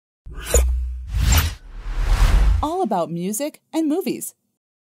all about music and movies.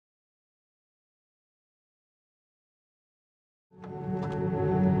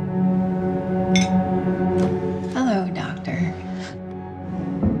 Hello, Doctor.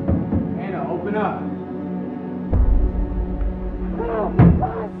 Anna, open up.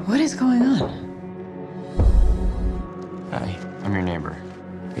 What is going on? Hi, I'm your neighbor.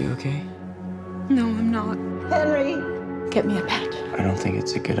 Are you okay? No, I'm not. Henry! Get me a patch. I don't think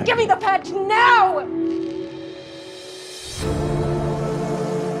it's a good idea. Give me the patch now!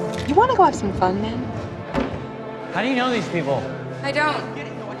 You want to go have some fun, man? How do you know these people? I don't.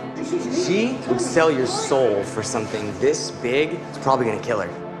 She would sell your soul for something this big. It's probably gonna kill her.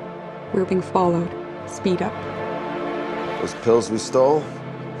 We're being followed. Speed up. Those pills we stole,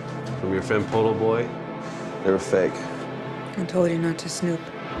 From your friend Polo boy? they were fake. I told you not to snoop.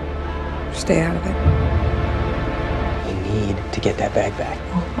 Stay out of it. We need to get that bag back.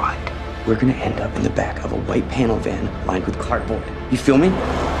 Or what? We're gonna end up in the back of a white panel van lined with cardboard. You feel me?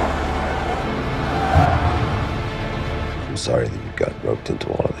 I'm sorry that you got roped into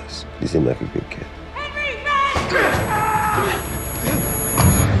all of this. You seem like a good kid. I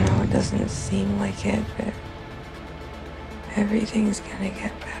know it doesn't seem like it, but everything's gonna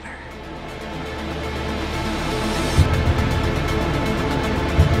get better.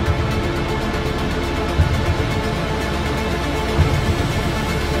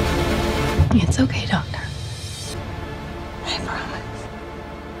 It's okay, Doctor. I promise.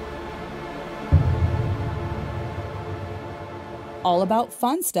 All about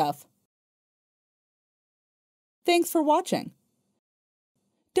fun stuff. Thanks for watching.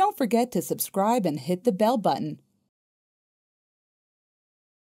 Don't forget to subscribe and hit the bell button.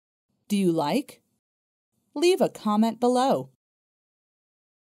 Do you like? Leave a comment below.